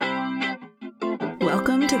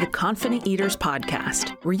Welcome to the Confident Eaters podcast,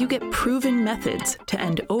 where you get proven methods to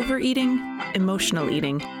end overeating, emotional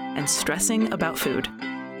eating, and stressing about food.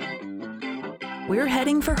 We're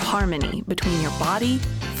heading for harmony between your body,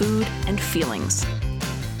 food, and feelings.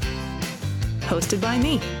 Hosted by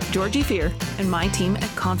me, Georgie Fear, and my team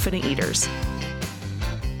at Confident Eaters.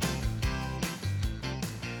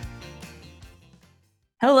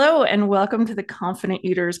 Hello, and welcome to the Confident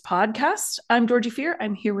Eaters podcast. I'm Georgie Fear.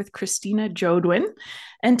 I'm here with Christina Jodwin.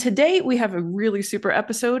 And today we have a really super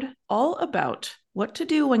episode all about what to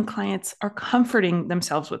do when clients are comforting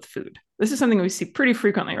themselves with food. This is something we see pretty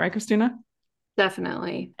frequently, right, Christina?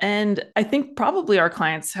 Definitely. And I think probably our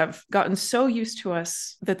clients have gotten so used to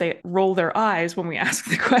us that they roll their eyes when we ask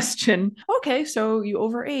the question, okay, so you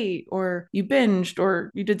overate or you binged or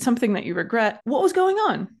you did something that you regret. What was going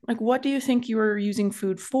on? Like, what do you think you were using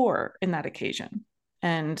food for in that occasion?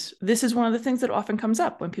 And this is one of the things that often comes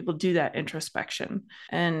up when people do that introspection.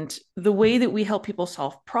 And the way that we help people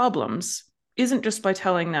solve problems isn't just by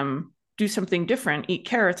telling them, do something different, eat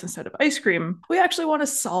carrots instead of ice cream. We actually want to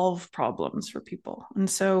solve problems for people. And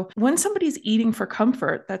so when somebody's eating for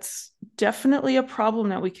comfort, that's definitely a problem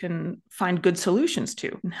that we can find good solutions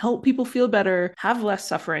to and help people feel better, have less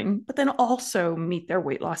suffering, but then also meet their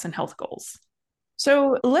weight loss and health goals.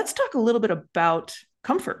 So let's talk a little bit about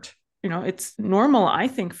comfort. It's normal, I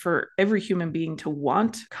think, for every human being to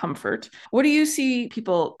want comfort. What do you see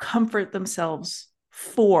people comfort themselves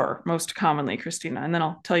for most commonly, Christina? And then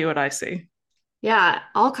I'll tell you what I see. Yeah,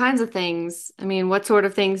 all kinds of things. I mean, what sort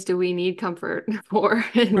of things do we need comfort for?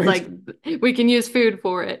 Right. Like, we can use food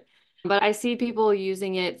for it. But I see people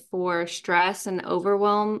using it for stress and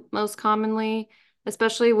overwhelm most commonly,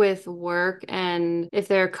 especially with work and if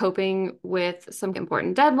they're coping with some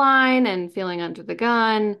important deadline and feeling under the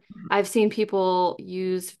gun. I've seen people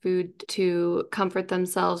use food to comfort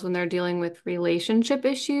themselves when they're dealing with relationship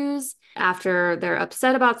issues. After they're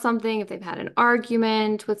upset about something, if they've had an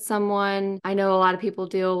argument with someone. I know a lot of people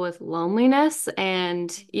deal with loneliness,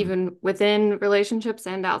 and even within relationships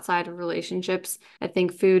and outside of relationships, I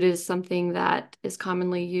think food is something that is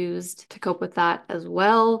commonly used to cope with that as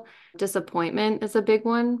well. Disappointment is a big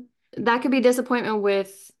one. That could be disappointment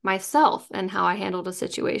with myself and how I handled a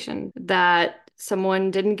situation, that someone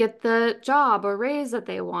didn't get the job or raise that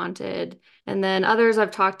they wanted. And then others I've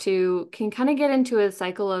talked to can kind of get into a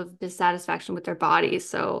cycle of dissatisfaction with their bodies.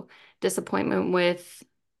 So disappointment with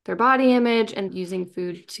their body image and using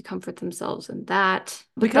food to comfort themselves in that.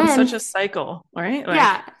 Becomes such a cycle, right?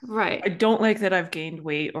 Yeah, right. I don't like that I've gained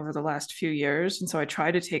weight over the last few years. And so I try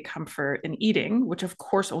to take comfort in eating, which of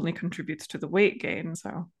course only contributes to the weight gain.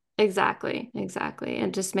 So Exactly.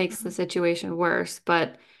 It just makes the situation worse.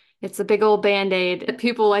 But it's a big old Band-Aid that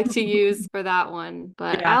people like to use for that one.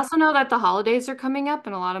 But I also know that the holidays are coming up,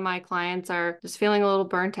 and a lot of my clients are just feeling a little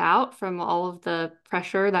burnt out from all of the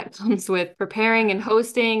pressure that comes with preparing and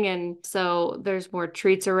hosting. And so there's more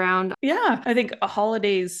treats around. Yeah, I think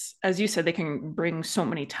holidays, as you said, they can bring so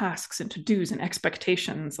many tasks and to-dos and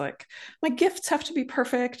expectations. Like, my gifts have to be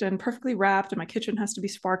perfect and perfectly wrapped, and my kitchen has to be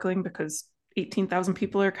sparkling because 18,000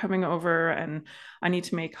 people are coming over and I need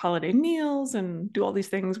to make holiday meals and do all these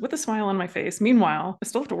things with a smile on my face. Meanwhile, I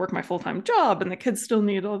still have to work my full-time job and the kids still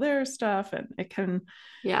need all their stuff. And it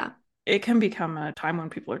can become a time when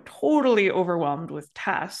people are totally overwhelmed with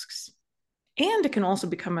tasks. And it can also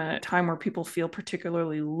become a time where people feel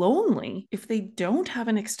particularly lonely if they don't have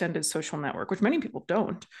an extended social network, which many people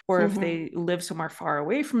don't, or if they live somewhere far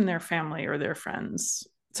away from their family or their friends.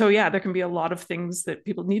 So yeah, there can be a lot of things that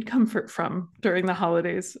people need comfort from during the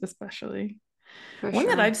holidays, especially. One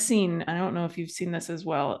that I've seen, I don't know if you've seen this as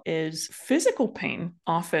well, is physical pain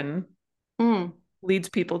often leads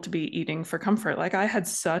people to be eating for comfort. Like, I had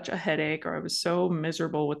such a headache, or I was so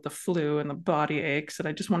miserable with the flu and the body aches that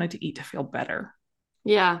I just wanted to eat to feel better.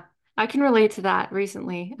 Yeah. I can relate to that.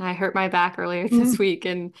 Recently, I hurt my back earlier this week,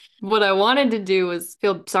 and what I wanted to do was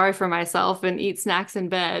feel sorry for myself and eat snacks in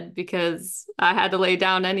bed because I had to lay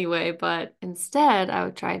down anyway. But instead, I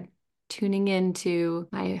would try tuning into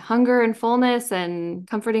my hunger and fullness and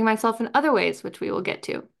comforting myself in other ways, which we will get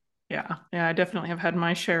to. Yeah, I definitely have had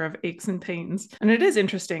my share of aches and pains. And it is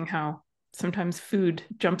interesting how sometimes food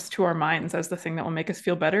jumps to our minds as the thing that will make us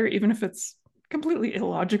feel better, even if it's completely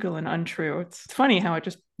illogical and untrue. It's funny how it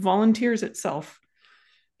just volunteers itself.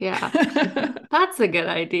 Yeah, that's a good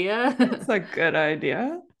idea. That's a good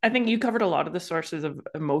idea. I think you covered a lot of the sources of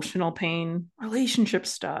emotional pain, relationship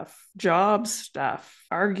stuff, job stuff,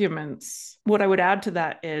 arguments. What I would add to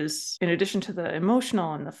that is, in addition to the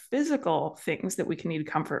emotional and the physical things that we can need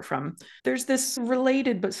comfort from, there's this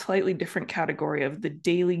related but slightly different category of the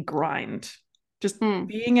daily grind Just Hmm.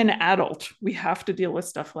 being an adult, we have to deal with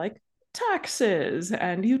stuff like taxes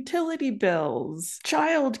and utility bills,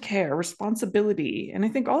 childcare, responsibility. And I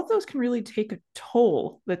think all of those can really take a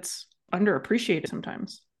toll that's underappreciated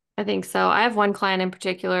sometimes. I think so. I have one client in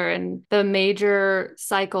particular, and the major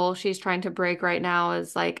cycle she's trying to break right now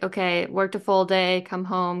is like, okay, worked a full day, come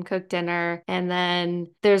home, cook dinner, and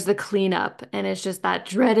then there's the cleanup. And it's just that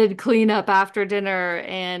dreaded cleanup after dinner.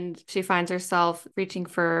 And she finds herself reaching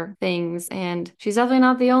for things. And she's definitely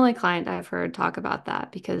not the only client I've heard talk about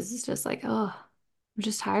that because it's just like, oh, I'm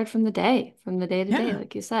just tired from the day to day, Yeah.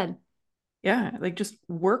 like you said. Yeah, like just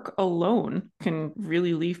work alone can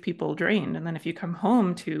really leave people drained. And then if you come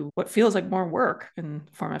home to what feels like more work in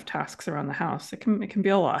the form of tasks around the house, it can be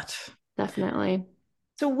a lot. Definitely.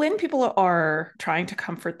 So when people are trying to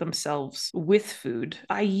comfort themselves with food,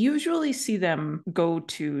 I usually see them go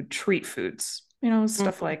to treat foods,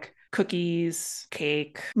 stuff like cookies,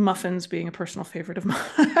 cake, muffins being a personal favorite of mine.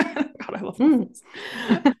 God, I love Mm. muffins.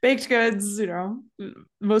 Baked goods,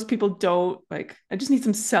 most people don't like, I just need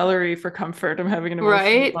some celery for comfort. I'm having an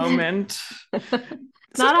emotional Right? moment. Not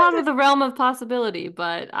Sometimes out of the realm of possibility,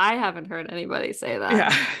 but I haven't heard anybody say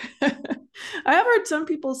that. yeah. I have heard some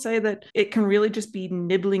people say that it can really just be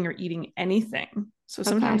nibbling or eating anything. So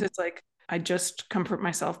sometimes Okay. it's like I just comfort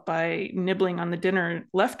myself by nibbling on the dinner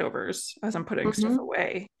leftovers as I'm putting stuff Hmm.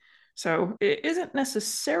 away. So it isn't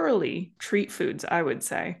necessarily treat foods, I would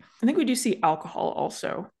say. I think we do see alcohol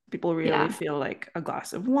also. People really Yeah. feel like a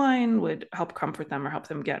glass of wine would help comfort them or help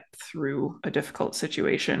them get through a difficult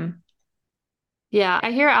situation. Yeah.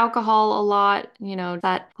 I hear alcohol a lot,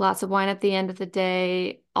 that glass of wine at the end of the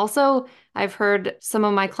day. Also, I've heard some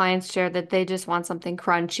of my clients share that they just want something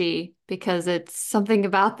crunchy because it's something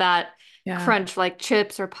about that Yeah. crunch, like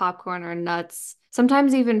chips or popcorn or nuts,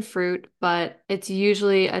 sometimes even fruit, but it's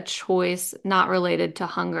usually a choice not related to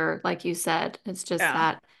hunger, like you said. It's just Yeah.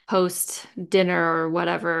 that post dinner or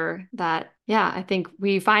whatever that, yeah, I think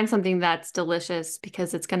we find something that's delicious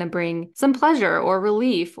because it's going to bring some pleasure or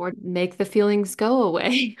relief or make the feelings go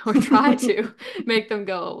away or try to make them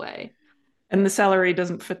go away. And the celery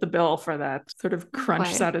doesn't fit the bill for that sort of Not crunch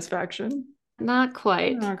quite. satisfaction. Not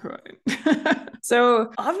quite. Not quite.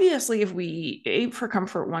 So obviously, if we ate for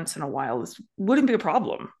comfort once in a while, this wouldn't be a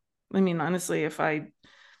problem. I mean, honestly, if I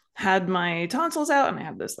had my tonsils out and I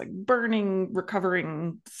had this like burning,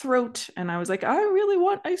 recovering throat, and I was like, I really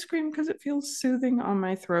want ice cream because it feels soothing on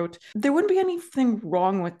my throat, there wouldn't be anything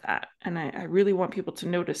wrong with that. And I really want people to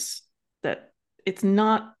notice that it's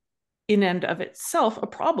not in and of itself a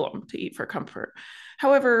problem to eat for comfort.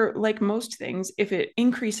 However, like most things, if it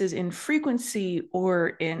increases in frequency or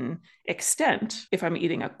in extent, if I'm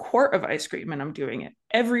eating a quart of ice cream and I'm doing it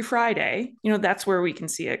every Friday, that's where we can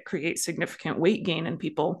see it create significant weight gain in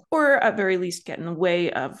people, or at very least get in the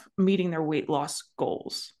way of meeting their weight loss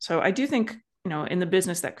goals. So I do think in the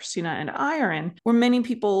business that Christina and I are in, where many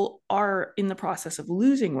people are in the process of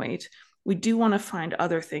losing weight, we do want to find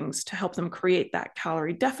other things to help them create that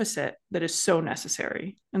calorie deficit that is so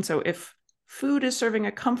necessary. And so if food is serving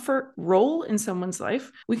a comfort role in someone's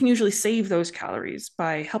life, we can usually save those calories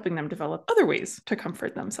by helping them develop other ways to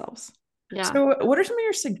comfort themselves. Yeah. So, what are some of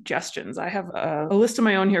your suggestions? I have a list of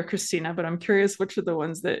my own here, Christina, but I'm curious which are the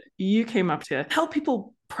ones that you came up to help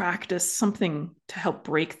people practice something to help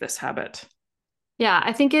break this habit. Yeah,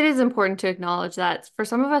 I think it is important to acknowledge that for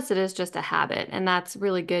some of us, it is just a habit. And that's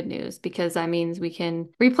really good news because that means we can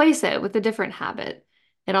replace it with a different habit.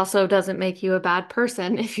 It also doesn't make you a bad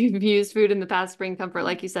person if you've used food in the past to bring comfort.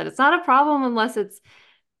 Like you said, it's not a problem unless it's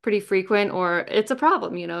pretty frequent or it's a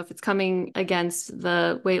problem, if it's coming against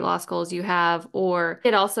the weight loss goals you have, or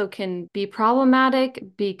it also can be problematic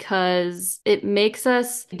because it makes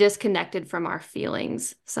us disconnected from our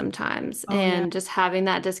feelings sometimes. Oh, yeah. And just having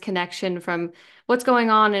that disconnection from what's going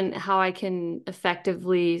on and how I can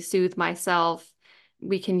effectively soothe myself,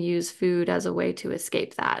 we can use food as a way to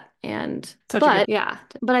escape that. Such a good. But yeah,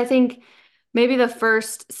 but I think maybe the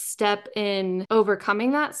first step in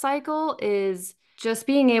overcoming that cycle is just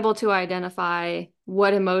being able to identify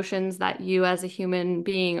what emotions that you as a human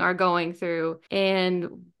being are going through and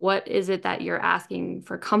what is it that you're asking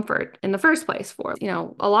for comfort in the first place for.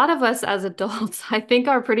 A lot of us as adults, I think,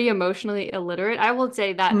 are pretty emotionally illiterate. I will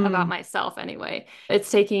say that about Mm. myself anyway.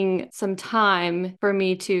 It's taking some time for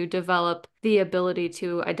me to develop the ability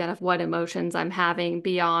to identify what emotions I'm having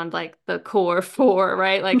beyond like the core four,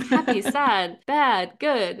 right? Like happy, sad, bad,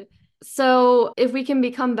 good. So, if we can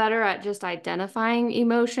become better at just identifying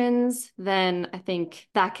emotions, then I think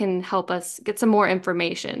that can help us get some more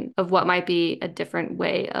information of what might be a different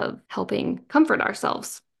way of helping comfort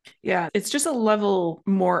ourselves. Yeah, it's just a level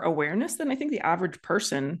more awareness than I think the average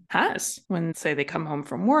person has when, say, they come home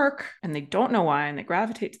from work and they don't know why and they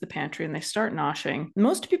gravitate to the pantry and they start noshing.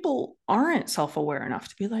 Most people aren't self aware enough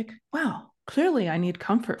to be like, wow, clearly I need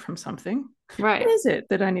comfort from something. What Right. is it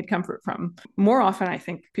that I need comfort from? More often, I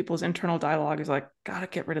think people's internal dialogue is like, gotta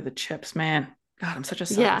get rid of the chips, man. God, I'm such a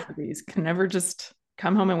sucker Yeah. for these. Can never just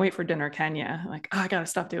come home and wait for dinner, can you? Like, oh, I gotta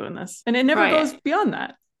stop doing this. And it never goes Right. beyond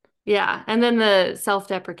that. Yeah. And then the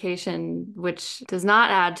self-deprecation, which does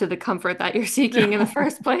not add to the comfort that you're seeking in the No.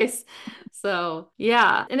 first place. So,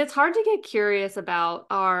 yeah. And it's hard to get curious about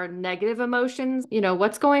our negative emotions.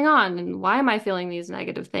 What's going on and why am I feeling these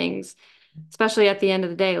negative things? Especially at the end of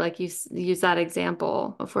the day, like you use that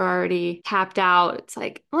example. If we're already tapped out, it's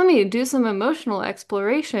like, let me do some emotional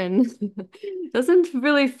exploration. Doesn't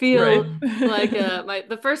really Right. feel like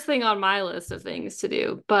the first thing on my list of things to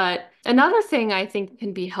do. But another thing I think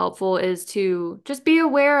can be helpful is to just be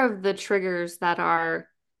aware of the triggers that are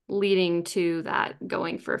leading to that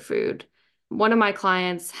going for food. One of my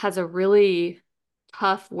clients has a really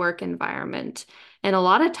tough work environment. And a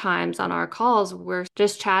lot of times on our calls, we're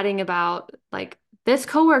just chatting about like this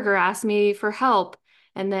coworker asked me for help.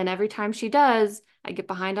 And then every time she does, I get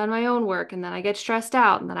behind on my own work and then I get stressed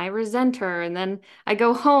out and then I resent her and then I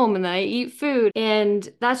go home and then I eat food. And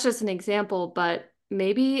that's just an example, but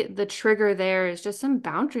maybe the trigger there is just some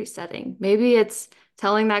boundary setting. Maybe it's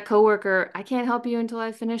telling that coworker, I can't help you until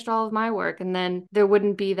I've finished all of my work. And then there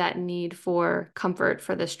wouldn't be that need for comfort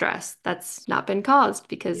for the stress that's not been caused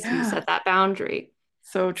because you Yeah. set that boundary.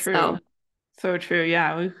 So true. So, So true.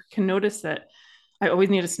 Yeah. We can notice that I always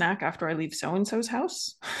need a snack after I leave so and so's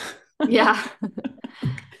house. yeah.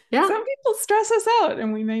 Yeah. Some people stress us out,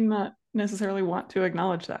 and we may not necessarily want to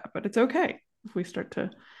acknowledge that, but it's okay if we start to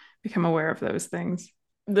become aware of those things.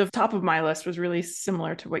 The top of my list was really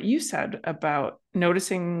similar to what you said about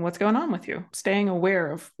noticing what's going on with you, staying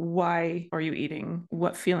aware of why are you eating,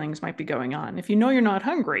 what feelings might be going on. If you know you're not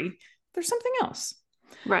hungry, there's something else.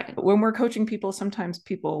 Right. But when we're coaching people, sometimes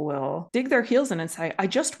people will dig their heels in and say, I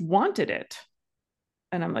just wanted it.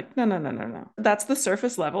 And I'm like, no, no, no, no, no. That's the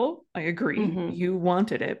surface level. I agree. Hmm. You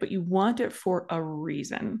wanted it, but you want it for a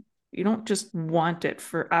reason. You don't just want it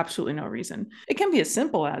for absolutely no reason. It can be as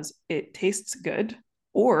simple as it tastes good.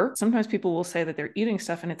 Or sometimes people will say that they're eating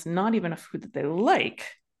stuff and it's not even a food that they like.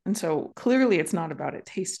 And so clearly it's not about it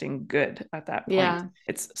tasting good at that point. Yeah.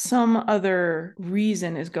 It's some other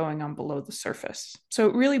reason is going on below the surface. So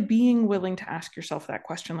really being willing to ask yourself that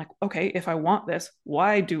question, like, okay, if I want this,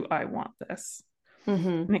 why do I want this? Hmm.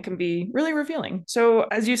 And it can be really revealing. So,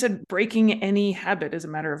 as you said, breaking any habit is a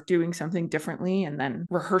matter of doing something differently and then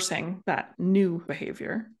rehearsing that new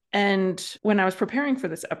behavior. And when I was preparing for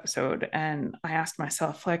this episode, and I asked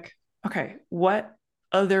myself, like, okay, what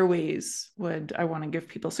other ways would I want to give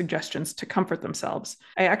people suggestions to comfort themselves?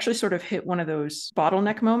 I actually sort of hit one of those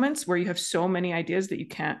bottleneck moments where you have so many ideas that you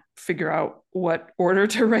can't figure out what order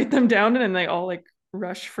to write them down in, and they all like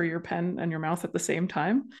rush for your pen and your mouth at the same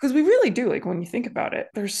time. Because we really do, like, when you think about it,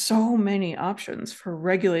 there's so many options for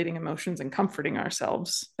regulating emotions and comforting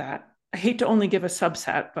ourselves that I hate to only give a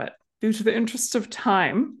subset, but due to the interests of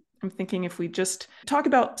time, I'm thinking if we just talk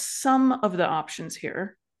about some of the options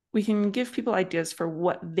here, we can give people ideas for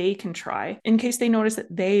what they can try in case they notice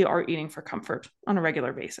that they are eating for comfort on a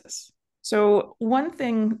regular basis. So, one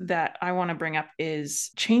thing that I want to bring up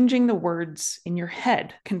is changing the words in your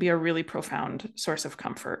head can be a really profound source of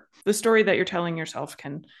comfort. The story that you're telling yourself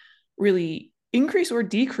can really increase or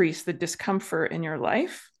decrease the discomfort in your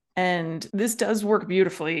life. And this does work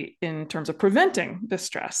beautifully in terms of preventing the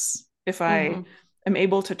stress. If I Hmm. am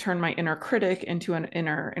able to turn my inner critic into an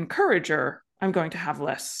inner encourager, I'm going to have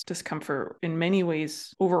less discomfort in many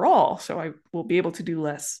ways overall. So I will be able to do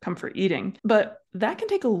less comfort eating. But that can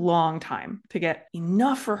take a long time to get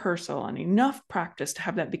enough rehearsal and enough practice to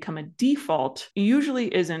have that become a default. It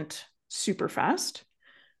usually isn't super fast,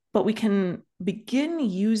 but we can begin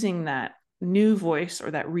using that new voice or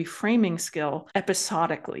that reframing skill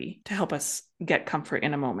episodically to help us get comfort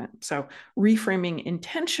in a moment. So, reframing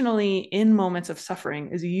intentionally in moments of suffering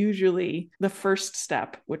is usually the first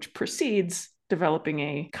step, which precedes developing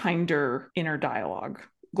a kinder inner dialogue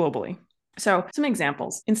globally. So, some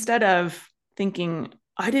examples. Instead of thinking,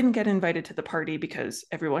 I didn't get invited to the party because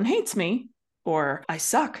everyone hates me, or I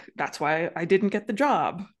suck, that's why I didn't get the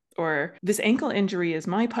job, or this ankle injury is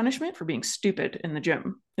my punishment for being stupid in the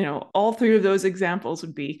gym. All three of those examples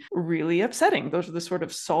would be really upsetting. Those are the sort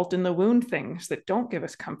of salt in the wound things that don't give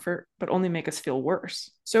us comfort, but only make us feel worse.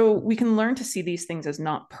 So we can learn to see these things as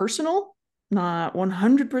not personal, not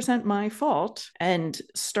 100% my fault, and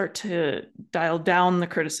start to dial down the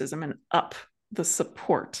criticism and up the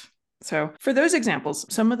support. So for those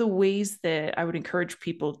examples, some of the ways that I would encourage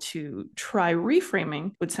people to try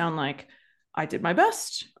reframing would sound like, I did my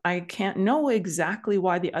best. I can't know exactly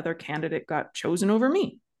why the other candidate got chosen over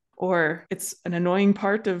me. Or it's an annoying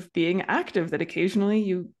part of being active that occasionally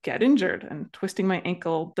you get injured, and twisting my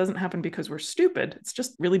ankle doesn't happen because we're stupid. It's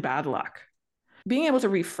just really bad luck. Being able to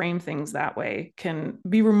reframe things that way can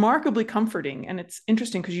be remarkably comforting. And it's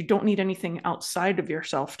interesting because you don't need anything outside of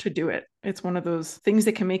yourself to do it. It's one of those things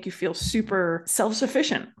that can make you feel super self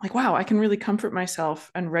sufficient. Like, wow, I can really comfort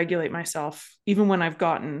myself and regulate myself, even when I've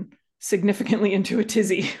gotten significantly into a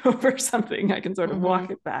tizzy over something. I can sort of walk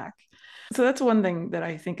it back. So that's one thing that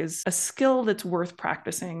I think is a skill that's worth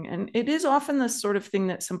practicing. And it is often the sort of thing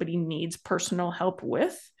that somebody needs personal help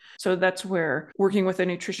with. So that's where working with a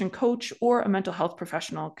nutrition coach or a mental health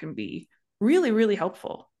professional can be really, really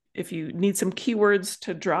helpful. If you need some keywords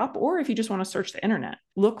to drop, or if you just want to search the internet,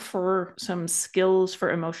 look for some skills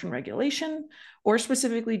for emotion regulation, or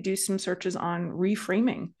specifically do some searches on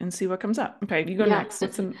reframing and see what comes up. Okay, you go next.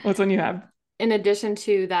 What's one you have? In addition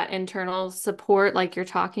to that internal support, like you're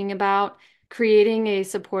talking about, creating a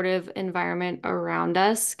supportive environment around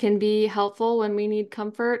us can be helpful when we need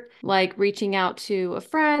comfort, like reaching out to a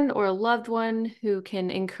friend or a loved one who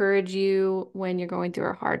can encourage you when you're going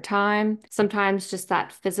through a hard time. Sometimes just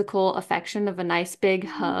that physical affection of a nice big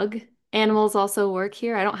hug. Animals also work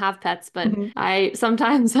here. I don't have pets, but I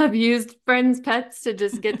sometimes have used friends' pets to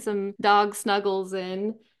just get some dog snuggles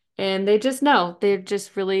in. And they just know they're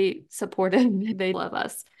just really supportive. They love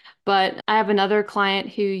us. But I have another client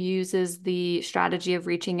who uses the strategy of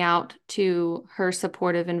reaching out to her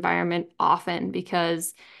supportive environment often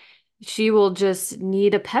because she will just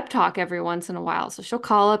need a pep talk every once in a while. So she'll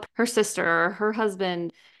call up her sister or her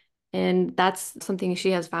husband, and that's something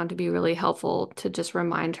she has found to be really helpful to just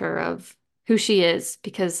remind her of who she is,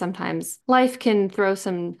 because sometimes life can throw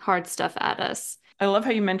some hard stuff at us. I love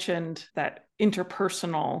how you mentioned that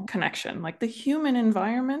interpersonal connection. Like the human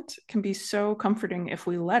environment can be so comforting if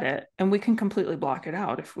we let it, and we can completely block it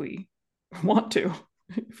out if we want to.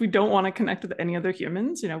 If we don't want to connect with any other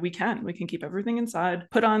humans, we can keep everything inside,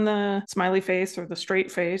 put on the smiley face or the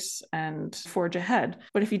straight face and forge ahead.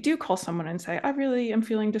 But if you do call someone and say, I really am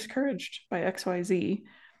feeling discouraged by XYZ,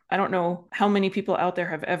 I don't know how many people out there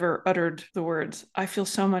have ever uttered the words, I feel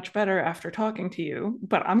so much better after talking to you,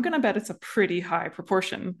 but I'm going to bet it's a pretty high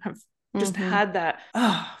proportion have just had that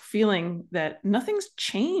feeling that nothing's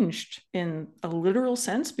changed in a literal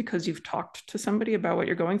sense because you've talked to somebody about what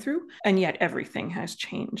you're going through, and yet everything has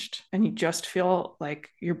changed. And you just feel like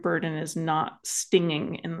your burden is not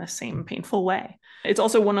stinging in the same painful way. It's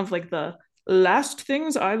also one of like the last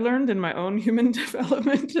things I learned in my own human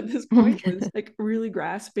development at this point was like really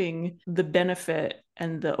grasping the benefit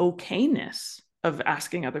and the okayness of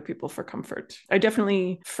asking other people for comfort. I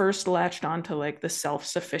definitely first latched on to like the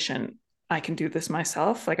self-sufficient, I can do this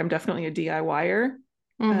myself. Like I'm definitely a DIYer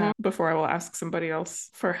before I will ask somebody else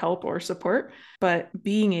for help or support. But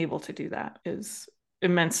being able to do that is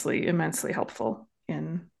immensely, immensely helpful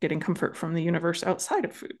in getting comfort from the universe outside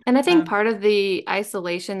of food. And I think part of the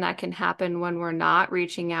isolation that can happen when we're not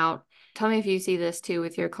reaching out, tell me if you see this too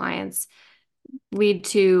with your clients, lead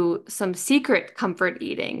to some secret comfort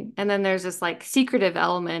eating. And then there's this like secretive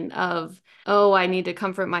element of, oh, I need to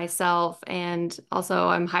comfort myself. And also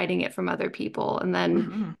I'm hiding it from other people. And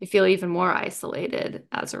then you feel even more isolated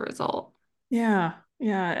as a result. Yeah.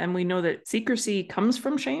 Yeah. And we know that secrecy comes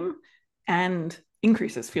from shame and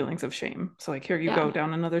increases feelings of shame. So like here you go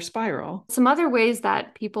down another spiral. Some other ways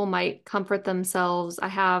that people might comfort themselves. I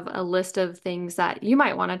have a list of things that you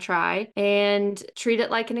might want to try and treat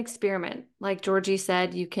it like an experiment. Like Georgie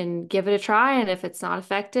said, you can give it a try, and if it's not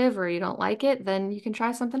effective or you don't like it, then you can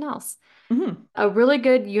try something else. A really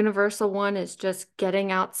good universal one is just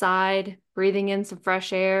getting outside, breathing in some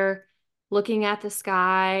fresh air. Looking at the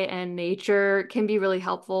sky and nature can be really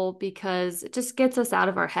helpful because it just gets us out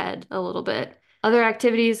of our head a little bit. Other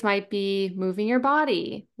activities might be moving your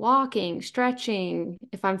body, walking, stretching.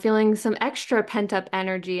 If I'm feeling some extra pent-up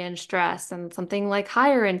energy and stress, and something like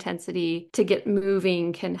higher intensity to get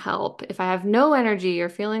moving can help. If I have no energy or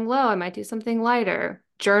feeling low, I might do something lighter.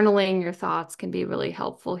 Journaling your thoughts can be really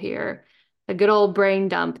helpful here. A good old brain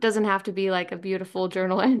dump. It doesn't have to be like a beautiful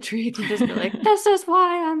journal entry. It can just be like, this is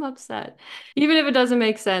why I'm upset. Even if it doesn't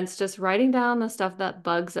make sense, just writing down the stuff that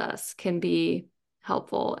bugs us can be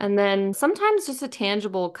helpful. And then sometimes just a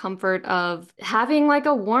tangible comfort of having like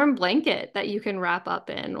a warm blanket that you can wrap up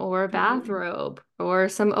in, or a bathrobe, or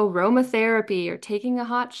some aromatherapy, or taking a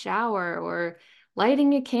hot shower, or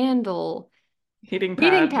lighting a candle. Heating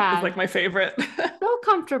Heating pad is like pad. my favorite. So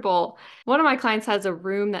comfortable. One of my clients has a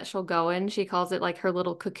room that she'll go in. She calls it like her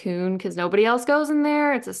little cocoon because nobody else goes in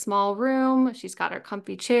there. It's a small room. She's got her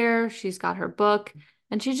comfy chair, she's got her book,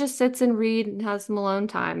 and she just sits and read and has some alone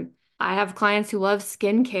time. I have clients who love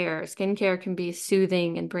skincare. Skincare can be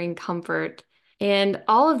soothing and bring comfort. And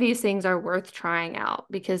all of these things are worth trying out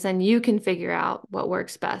because then you can figure out what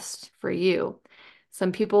works best for you.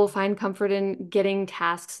 Some people find comfort in getting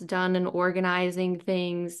tasks done and organizing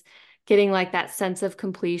things, getting like that sense of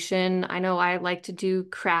completion. I know I like to do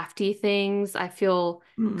crafty things. I feel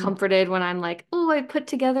Mm. comforted when I'm like, oh, I put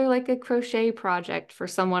together like a crochet project for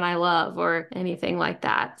someone I love or anything like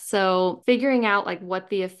that. So figuring out like what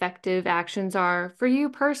the effective actions are for you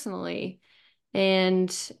personally.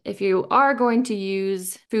 And if you are going to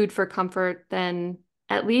use food for comfort, then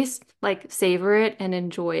at least like savor it and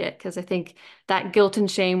enjoy it. Because I think that guilt and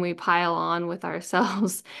shame we pile on with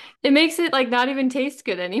ourselves, it makes it like not even taste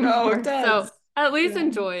good Oh, it anymore. So does. at least Yeah.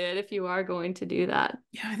 enjoy it if you are going to do that.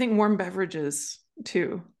 Yeah, I think warm beverages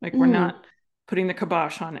too. Like we're Mm, not putting the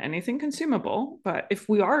kibosh on anything consumable, but if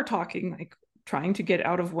we are talking like trying to get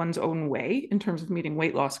out of one's own way in terms of meeting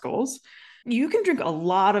weight loss goals, you can drink a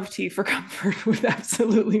lot of tea for comfort with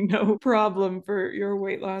absolutely no problem for your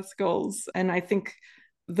weight loss goals. And I think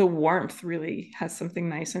the warmth really has something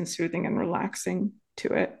nice and soothing and relaxing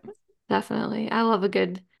to it. definitely. I love a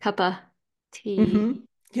good cup of tea. Hmm.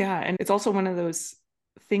 Yeah. And it's also one of those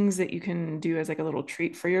things that you can do as like a little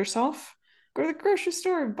treat for yourself. Go to the grocery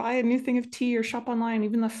store, buy a new thing of tea, or shop online,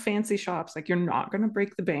 even the fancy shops. Like you're not going to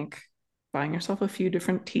break the bank buying yourself a few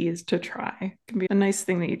different teas to try. It can be a nice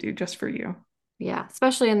thing that you do just for you. Yeah,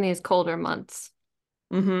 especially in these colder months.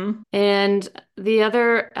 Mm-hmm. And the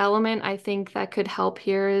other element I think that could help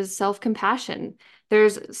here is self-compassion.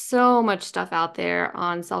 There's so much stuff out there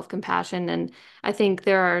on self-compassion, and I think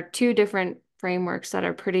there are two different frameworks that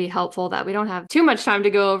are pretty helpful that we don't have too much time to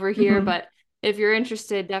go over here, Mm-hmm. but if you're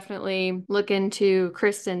interested, definitely look into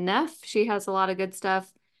Kristen Neff. She has a lot of good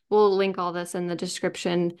stuff. We'll link all this in the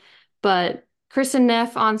description, but Kristen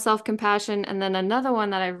Neff on self-compassion. And then another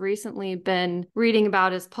one that I've recently been reading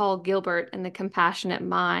about is Paul Gilbert and the Compassionate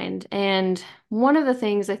Mind. And one of the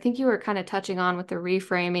things I think you were kind of touching on with the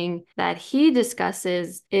reframing that he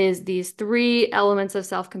discusses is these three elements of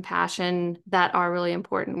self-compassion that are really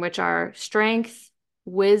important, which are strength,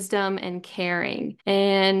 wisdom, and caring.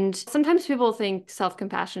 And sometimes people think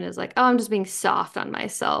self-compassion is like, oh, I'm just being soft on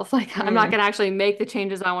myself. Like, I'm not Mm. going to actually make the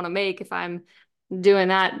changes I want to make if I'm doing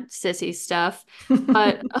that sissy stuff.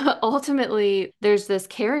 But ultimately, there's this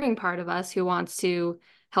caring part of us who wants to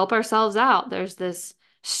help ourselves out. There's this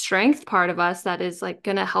strength part of us that is like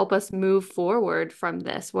going to help us move forward from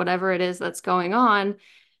this, whatever it is that's going on.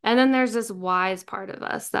 And then there's this wise part of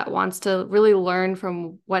us that wants to really learn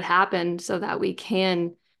from what happened so that we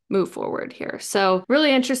can move forward here. So,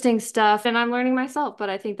 really interesting stuff. And I'm learning myself, but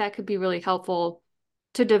I think that could be really helpful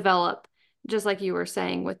to develop, just like you were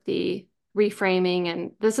saying with the reframing.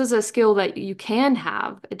 And this is a skill that you can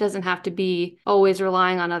have. It doesn't have to be always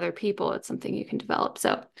relying on other people. It's something you can develop.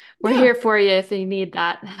 So we're Yeah, here for you if you need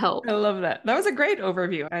that I help. love that. That was a great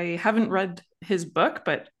overview. I haven't read his book,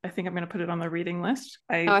 but I think I'm going to put it on the reading list.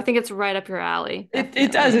 Oh, I I think it's right up your alley. it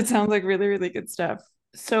does. Definitely. It sounds like really, really good stuff.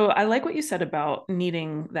 So I like what you said about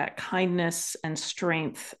needing that kindness and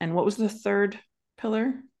strength. And what was the third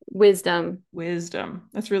pillar? Wisdom. Wisdom.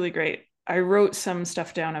 That's really great. I wrote some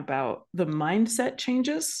stuff down about the mindset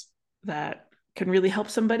changes that can really help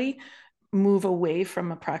somebody move away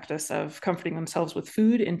from a practice of comforting themselves with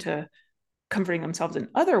food into comforting themselves in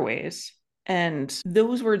other ways. And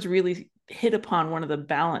those words really hit upon one of the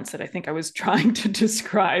balance that I think I was trying to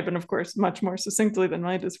describe, and of course, much more succinctly than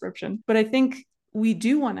my description. But I think we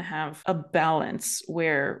do want to have a balance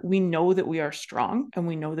where we know that we are strong and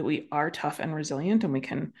we know that we are tough and resilient and we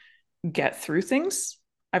can get through things.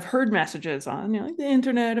 I've heard messages on like the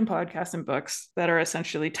internet and podcasts and books that are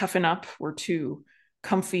essentially toughen up. We're too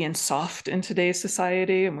comfy and soft in today's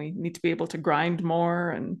society, and we need to be able to grind more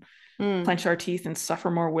and Mm. clench our teeth and suffer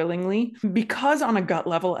more willingly. Because on a gut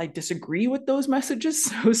level, I disagree with those messages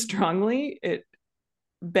so strongly, it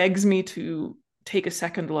begs me to take a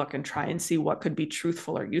second look and try and see what could be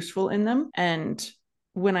truthful or useful in them. And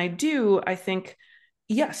when I do, I think,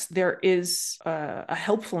 yes, there is a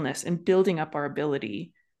helpfulness in building up our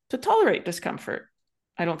ability to tolerate discomfort.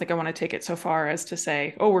 I don't think I want to take it so far as to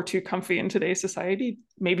say, oh, we're too comfy in today's society.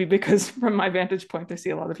 Maybe because from my vantage point, I see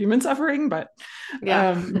a lot of human suffering, but Yeah.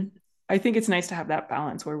 um, I think it's nice to have that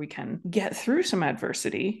balance where we can get through some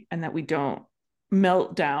adversity and that we don't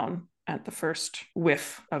melt down at the first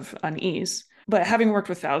whiff of unease. But having worked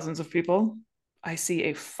with thousands of people, I see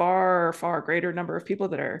a far, far greater number of people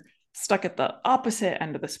that are stuck at the opposite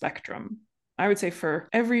end of the spectrum. I would say for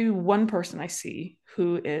every one person I see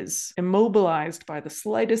who is immobilized by the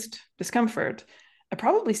slightest discomfort, I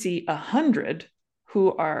probably see 100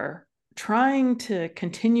 who are trying to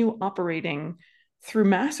continue operating through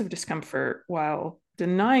massive discomfort while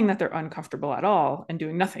denying that they're uncomfortable at all and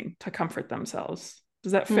doing nothing to comfort themselves.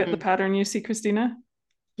 Does that fit the pattern you see, Christina?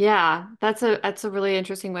 Yeah, that's a really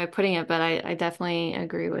interesting way of putting it, but I definitely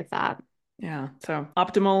agree with that. Yeah. So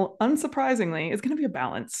optimal, unsurprisingly, is going to be a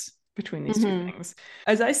balance between these two things.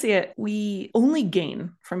 As I see it, we only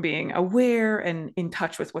gain from being aware and in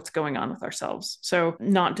touch with what's going on with ourselves. So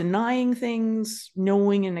not denying things,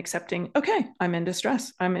 knowing and accepting, okay, I'm in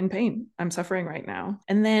distress, I'm in pain, I'm suffering right now.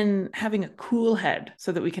 And then having a cool head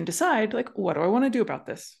so that we can decide, like, what do I want to do about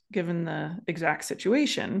this given the exact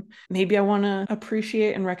situation? Maybe I want to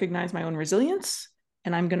appreciate and recognize my own resilience,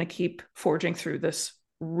 and I'm going to keep forging through this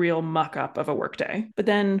real muck up of a workday. But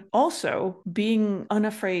then also being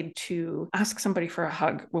unafraid to ask somebody for a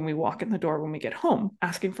hug when we walk in the door when we get home,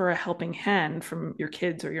 asking for a helping hand from your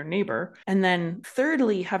kids or your neighbor. And then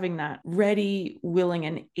thirdly, having that ready, willing,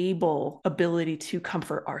 and able ability to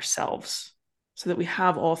comfort ourselves, so that we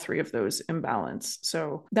have all three of those in balance.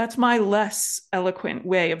 So that's my less eloquent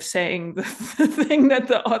way of saying the thing that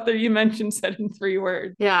the author you mentioned said in 3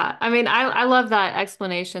 words. Yeah. I mean, I love that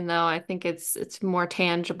explanation though. I think it's more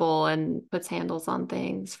tangible and puts handles on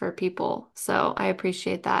things for people. So I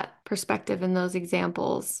appreciate that perspective and those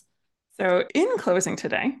examples. So in closing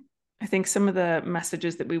today, I think some of the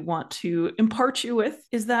messages that we want to impart you with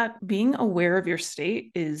is that being aware of your state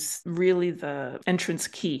is really the entrance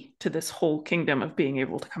key to this whole kingdom of being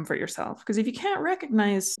able to comfort yourself. Because if you can't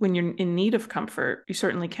recognize when you're in need of comfort, you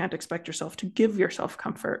certainly can't expect yourself to give yourself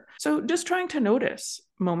comfort. So just trying to notice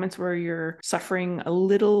moments where you're suffering a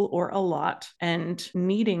little or a lot and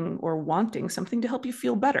needing or wanting something to help you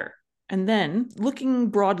feel better. And then looking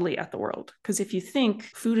broadly at the world. Because if you think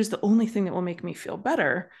food is the only thing that will make me feel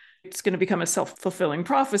better, it's going to become a self-fulfilling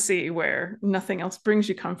prophecy where nothing else brings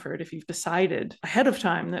you comfort if you've decided ahead of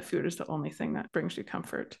time that food is the only thing that brings you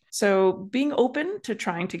comfort. So being open to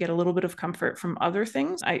trying to get a little bit of comfort from other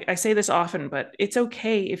things. I say this often, but it's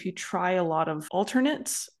okay if you try a lot of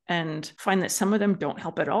alternates and find that some of them don't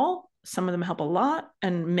help at all. Some of them help a lot.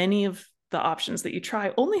 And many of the options that you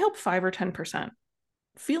try only help 5 or 10%.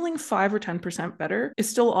 Feeling 5 or 10% better is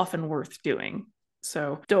still often worth doing.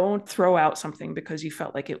 So don't throw out something because you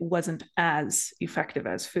felt like it wasn't as effective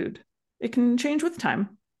as food. It can change with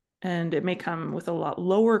time, and it may come with a lot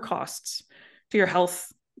lower costs to your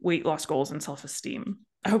health, weight loss goals, and self-esteem.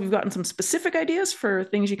 I hope you've gotten some specific ideas for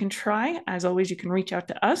things you can try. As always, you can reach out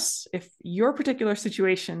to us. If your particular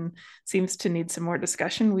situation seems to need some more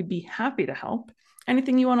discussion, we'd be happy to help.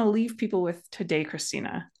 Anything you want to leave people with today,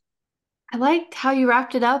 Christina? I liked how you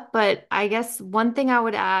wrapped it up, but I guess one thing I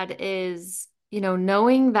would add is,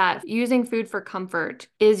 knowing that using food for comfort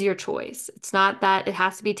is your choice. It's not that it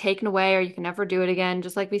has to be taken away or you can never do it again,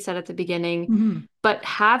 just like we said at the beginning. But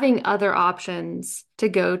having other options to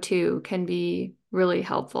go to can be really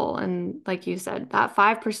helpful. And like you said, that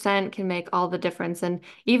 5% can make all the difference. And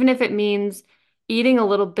even if it means eating a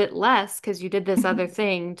little bit less because you did this other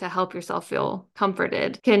thing to help yourself feel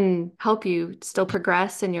comforted can help you still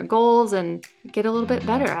progress in your goals and get a little bit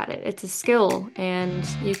better at it. It's a skill and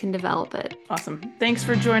you can develop it. Awesome. Thanks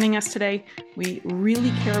for joining us today. We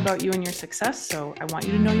really care about you and your success, so I want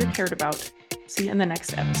you to know you're cared about. See you in the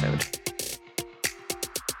next episode.